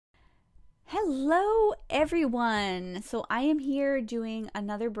Hello, everyone. So, I am here doing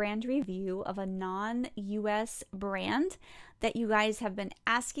another brand review of a non US brand that you guys have been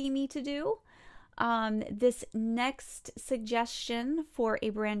asking me to do. This next suggestion for a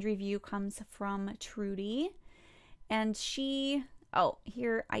brand review comes from Trudy, and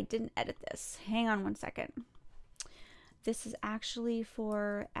here, I didn't edit this. Hang on one second. This is actually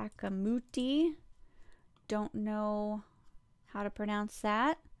for Akamuti. Don't know how to pronounce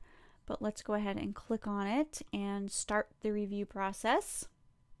that. But let's go ahead and click on it and start the review process.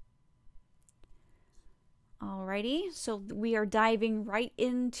 Alrighty, so we are diving right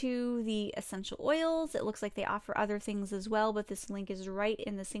into the essential oils. It looks like they offer other things as well, but this link is right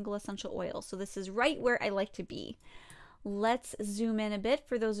in the single essential oil. So this is right where I like to be. Let's zoom in a bit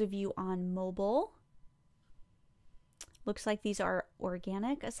for those of you on mobile. Looks like these are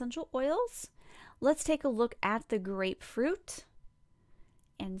organic essential oils. Let's take a look at the grapefruit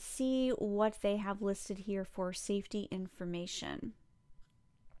and see what they have listed here for safety information.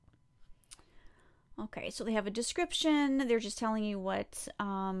 Okay, so they have a description. They're just telling you what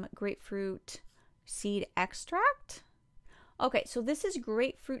grapefruit seed extract. Okay, so this is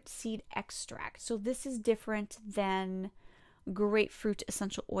grapefruit seed extract. So this is different than grapefruit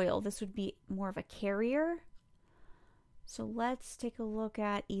essential oil. This would be more of a carrier. So let's take a look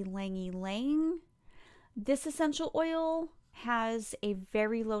at ylang ylang. This essential oil has a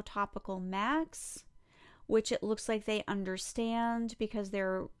very low topical max, which it looks like they understand because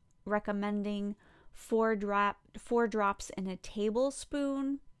they're recommending four drops in a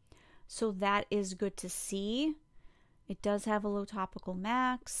tablespoon. So that is good to see. It does have a low topical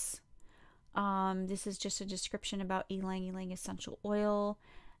max. This is just a description about ylang ylang essential oil,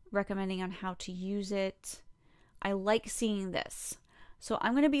 recommending on how to use it. I like seeing this. So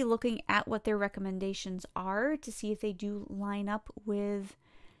I'm going to be looking at what their recommendations are to see if they do line up with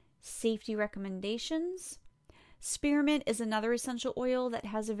safety recommendations. Spearmint is another essential oil that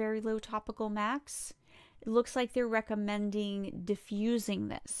has a very low topical max. It looks like they're recommending diffusing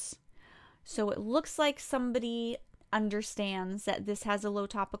this. So it looks like somebody understands that this has a low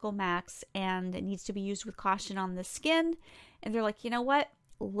topical max and it needs to be used with caution on the skin. And they're like, you know what?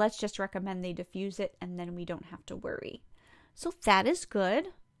 Let's just recommend they diffuse it and then we don't have to worry. So that is good.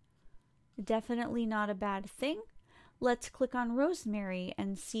 Definitely not a bad thing. Let's click on rosemary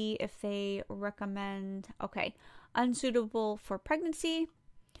and see if they recommend, okay, unsuitable for pregnancy,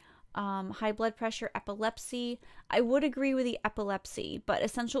 high blood pressure, epilepsy. I would agree with the epilepsy, but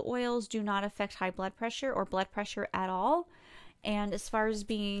essential oils do not affect high blood pressure or blood pressure at all. And as far as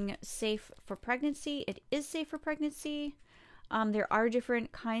being safe for pregnancy, it is safe for pregnancy. There are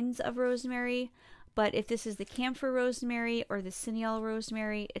different kinds of rosemary. But if this is the camphor rosemary or the cineol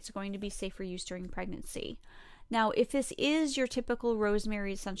rosemary, it's going to be safe for use during pregnancy. Now, if this is your typical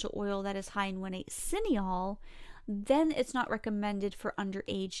rosemary essential oil that is high in 1,8 cineol, then it's not recommended for under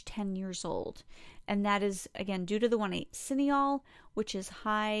age 10 years old. And that is, again, due to the 1,8 cineol, which is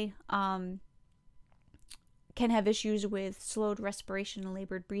high, can have issues with slowed respiration and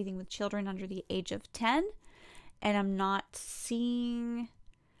labored breathing with children under the age of 10. And I'm not seeing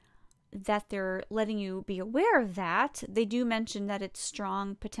that they're letting you be aware of that. They do mention that it's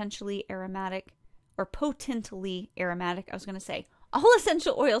strong, potentially aromatic, or potently aromatic. I was going to say, all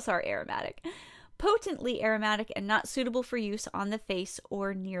essential oils are aromatic. Potently aromatic and not suitable for use on the face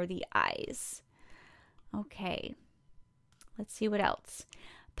or near the eyes. Okay, let's see what else.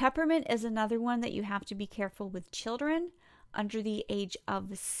 Peppermint is another one that you have to be careful with children under the age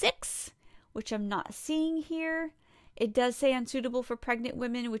of 6, which I'm not seeing here. It does say unsuitable for pregnant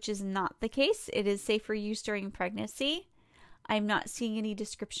women, which is not the case. It is safe for use during pregnancy. I'm not seeing any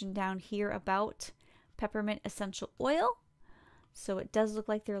description down here about peppermint essential oil. So it does look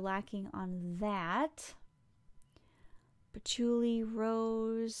like they're lacking on that. Patchouli,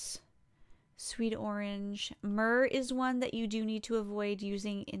 rose, sweet orange. Myrrh is one that you do need to avoid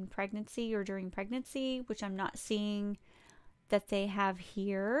using in pregnancy or during pregnancy, which I'm not seeing that they have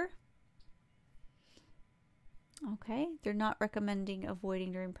here. Okay, they're not recommending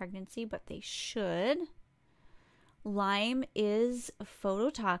avoiding during pregnancy, but they should. Lime is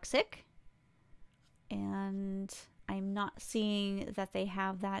phototoxic, and I'm not seeing that they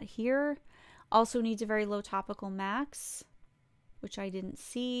have that here. Also needs a very low topical max, which I didn't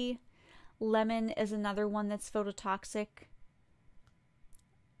see. Lemon is another one that's phototoxic.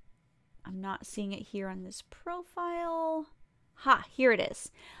 I'm not seeing it here on this profile. Ha, here it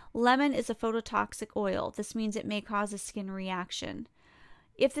is. Lemon is a phototoxic oil. This means it may cause a skin reaction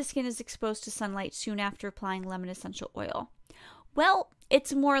if the skin is exposed to sunlight soon after applying lemon essential oil. Well,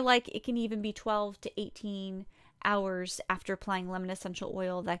 it's more like it can even be 12 to 18 hours after applying lemon essential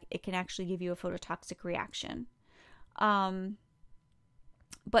oil that it can actually give you a phototoxic reaction.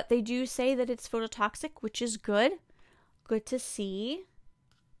 But they do say that it's phototoxic, which is good. Good to see.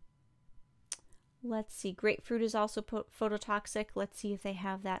 Let's see. Grapefruit is also phototoxic. Let's see if they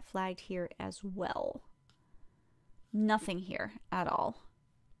have that flagged here as well. Nothing here at all.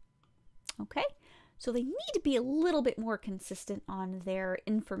 Okay. So they need to be a little bit more consistent on their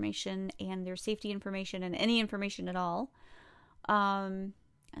information and their safety information and any information at all. I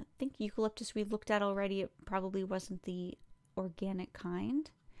think eucalyptus we looked at already. It probably wasn't the organic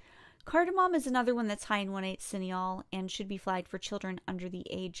kind. Cardamom is another one that's high in 1,8-cineol and should be flagged for children under the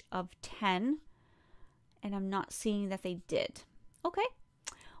age of 10. And I'm not seeing that they did. Okay.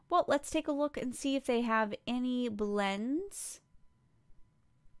 Well, let's take a look and see if they have any blends.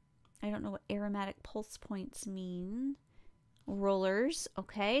 I don't know what aromatic pulse points mean. Rollers.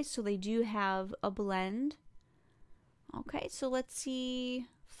 Okay, so they do have a blend. Okay, so let's see.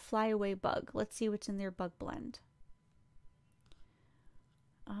 Flyaway bug. Let's see what's in their bug blend.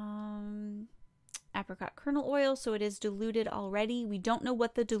 Apricot kernel oil, so it is diluted already. We don't know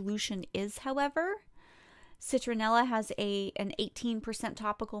what the dilution is, however. Citronella has an 18%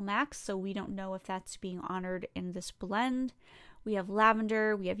 topical max, so we don't know if that's being honored in this blend. We have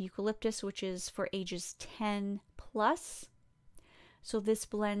lavender, we have eucalyptus, which is for ages 10 plus. So this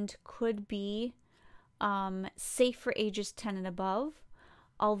blend could be safe for ages 10 and above.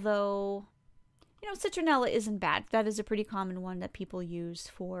 Although, you know, citronella isn't bad. That is a pretty common one that people use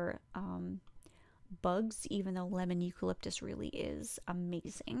for bugs, even though lemon eucalyptus really is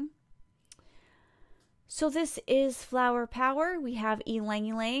amazing. So this is Flower Power. We have Ylang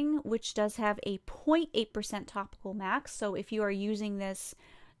Ylang, which does have a 0.8% topical max. So if you are using this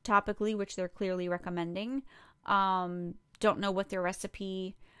topically, which they're clearly recommending, don't know what their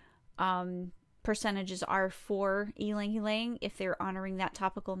recipe percentages are for Ylang Ylang, if they're honoring that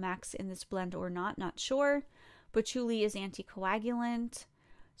topical max in this blend or not sure. Patchouli is anticoagulant.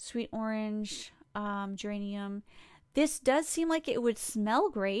 Sweet orange, geranium. This does seem like it would smell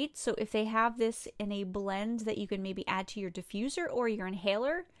great, so if they have this in a blend that you can maybe add to your diffuser or your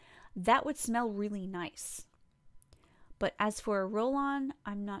inhaler, that would smell really nice. But as for a roll-on,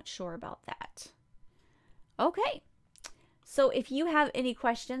 I'm not sure about that. Okay, so if you have any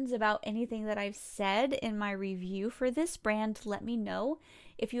questions about anything that I've said in my review for this brand, let me know.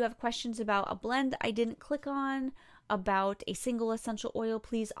 If you have questions about a blend I didn't click on, about a single essential oil,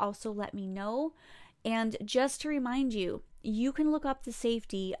 please also let me know. And just to remind you, you can look up the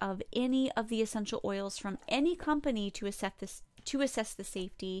safety of any of the essential oils from any company to assess the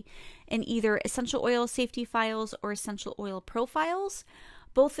safety in either essential oil safety files or essential oil profiles,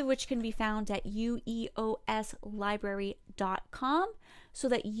 both of which can be found at ueoslibrary.com so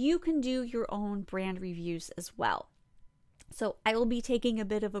that you can do your own brand reviews as well. So I will be taking a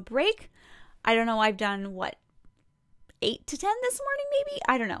bit of a break. I don't know, I've done 8 to 10 this morning, maybe?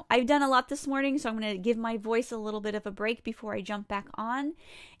 I don't know. I've done a lot this morning, so I'm going to give my voice a little bit of a break before I jump back on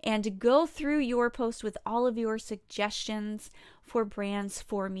and go through your post with all of your suggestions for brands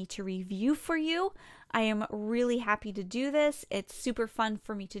for me to review for you. I am really happy to do this. It's super fun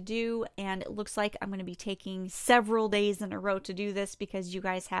for me to do, and it looks like I'm going to be taking several days in a row to do this because you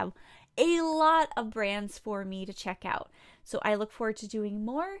guys have a lot of brands for me to check out. So I look forward to doing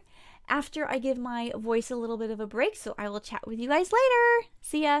more after I give my voice a little bit of a break, so I will chat with you guys later.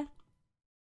 See ya!